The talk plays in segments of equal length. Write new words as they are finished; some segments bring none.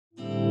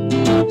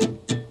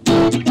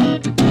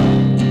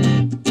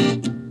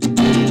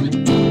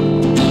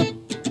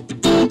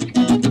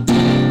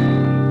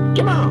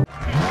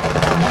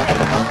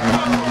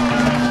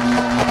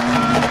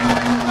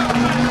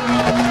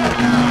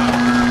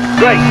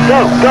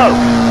Go, go.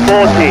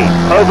 40,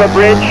 over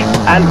bridge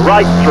and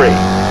right 3.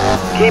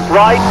 Keep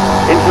right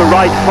into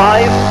right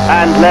 5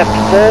 and left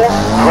 4,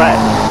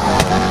 crest.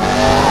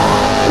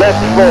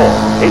 Left 4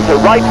 into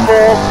right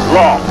 4,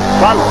 long,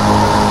 tunnel.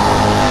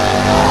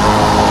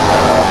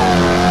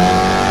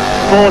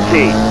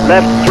 40,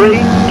 left 3,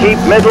 keep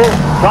middle,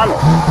 tunnel.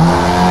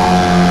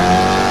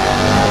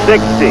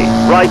 60,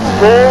 right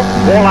 4,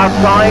 wall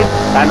outside,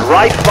 and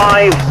right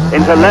 5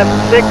 into left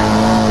 6,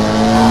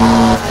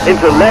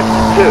 into left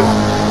 2.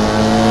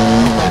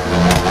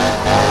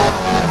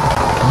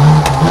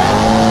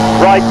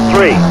 Right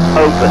 3,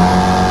 open.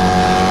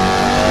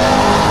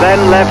 Then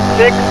left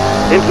 6,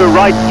 into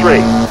right 3.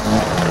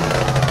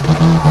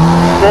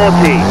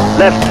 40,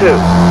 left 2,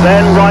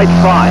 then right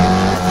 5.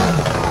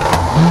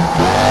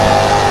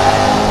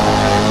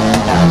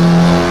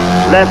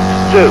 Left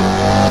 2.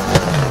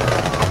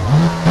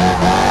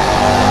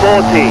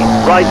 40,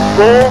 right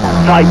 4,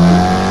 tighten.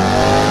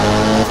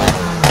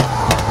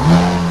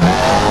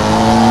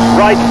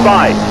 Right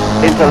 5,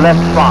 into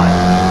left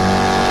 5.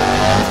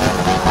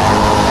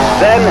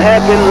 Then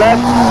hairpin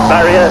left,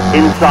 barrier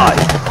inside.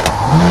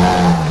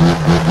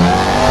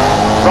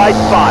 Right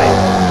 5.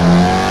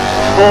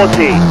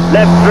 40,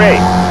 left 3.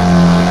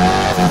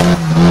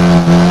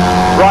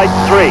 Right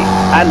 3,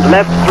 and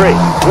left 3,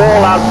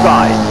 wall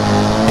outside.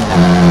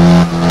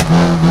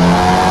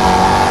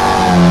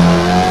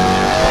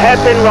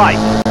 Hairpin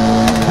right.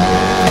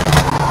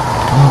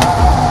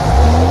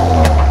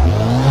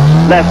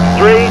 Left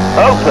 3,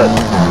 open.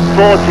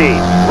 40,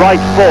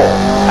 right 4,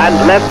 and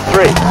left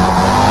 3.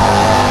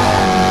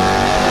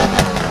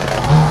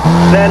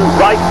 Then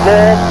right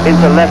 4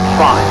 into left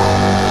 5.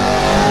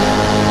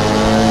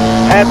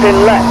 Hairpin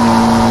left.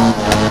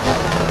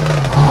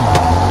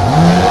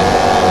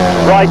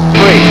 Right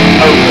 3,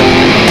 open.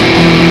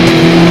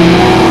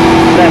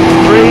 Left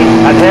 3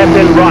 and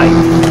hairpin right.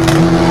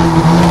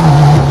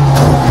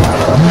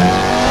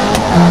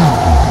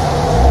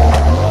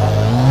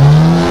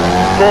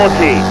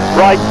 40,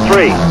 right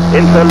 3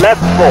 into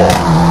left 4.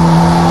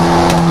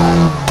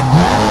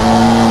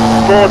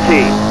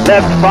 40,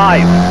 left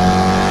 5.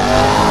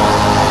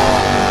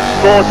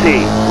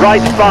 40,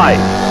 right 5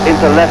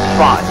 into left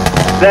 5.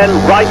 Then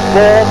right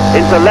 4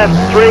 into left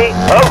 3,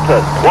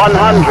 open,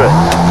 100.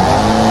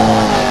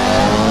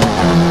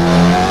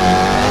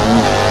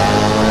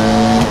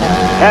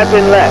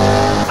 Hairpin left,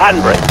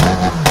 handbrake.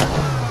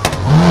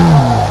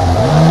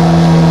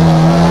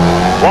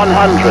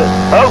 100,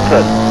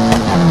 open.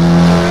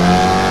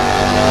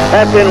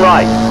 Hairpin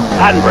right,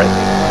 handbrake.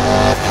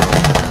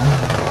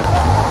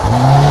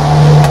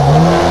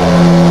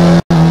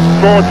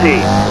 40,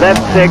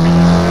 left 6,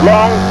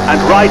 long and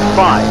right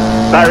 5,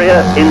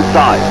 barrier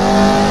inside.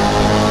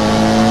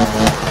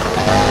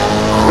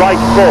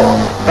 Right 4,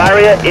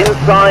 barrier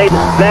inside,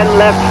 then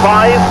left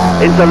 5,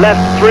 into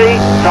left 3,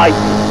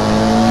 tighten.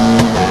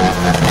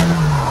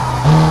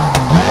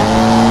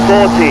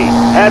 40,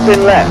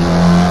 hairpin left.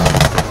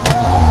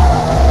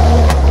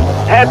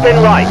 Hairpin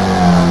right.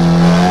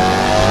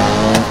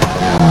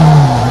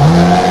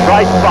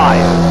 Right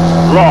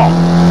 5, long.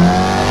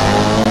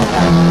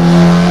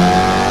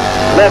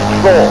 Left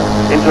 4,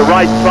 into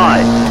right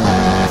 5.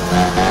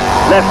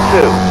 Left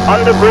 2,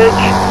 under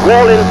bridge,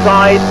 wall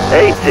inside,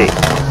 80.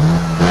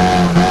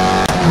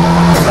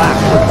 That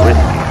was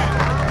risky.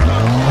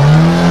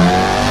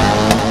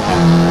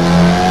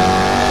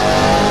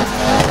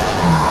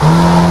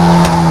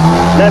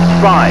 Left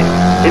 5,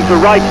 into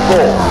right 4.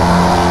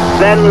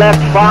 Then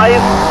left 5,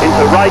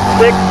 into right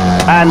 6,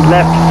 and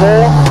left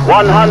 4,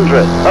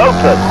 100,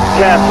 open,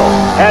 careful,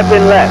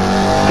 hairpin left,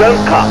 don't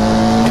cut.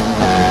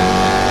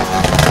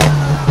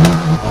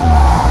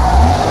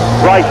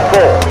 Right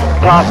 4,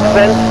 past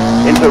fence,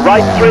 into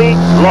right 3,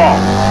 long.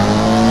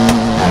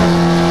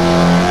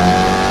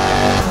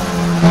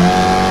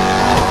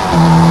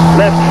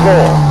 Left 4,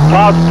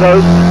 past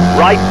post,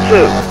 right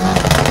 2.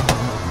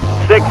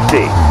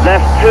 60,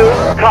 left 2,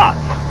 cut,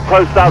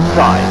 post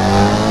outside.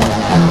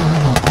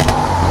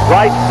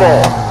 Right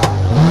 4.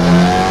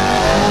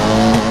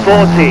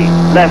 40,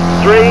 left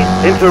 3,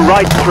 into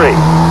right 3.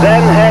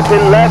 Then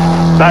hairpin left,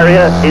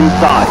 barrier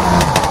inside.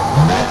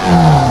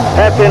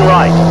 Hairpin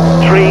right,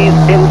 trees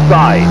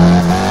inside.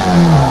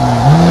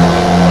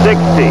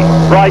 60,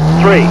 right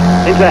 3,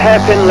 into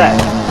hairpin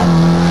left.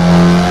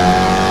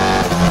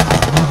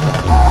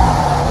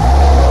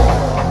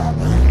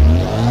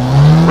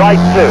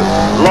 Right 2,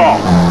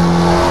 long.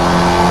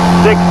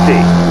 60,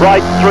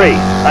 right 3,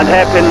 and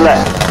hairpin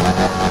left.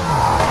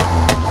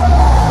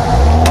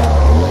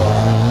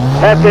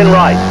 Hairpin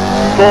right,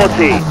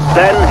 40,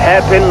 then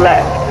hairpin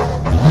left.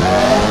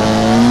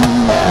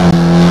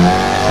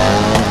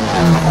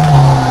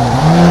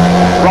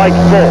 Right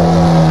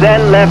 4,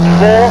 then left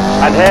 4,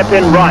 and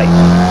hairpin right.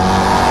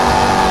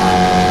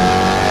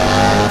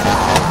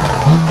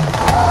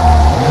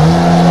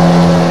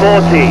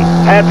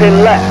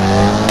 Hairpin left.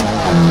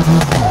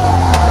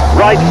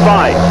 Right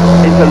 5,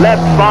 into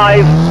left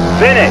 5,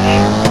 finish.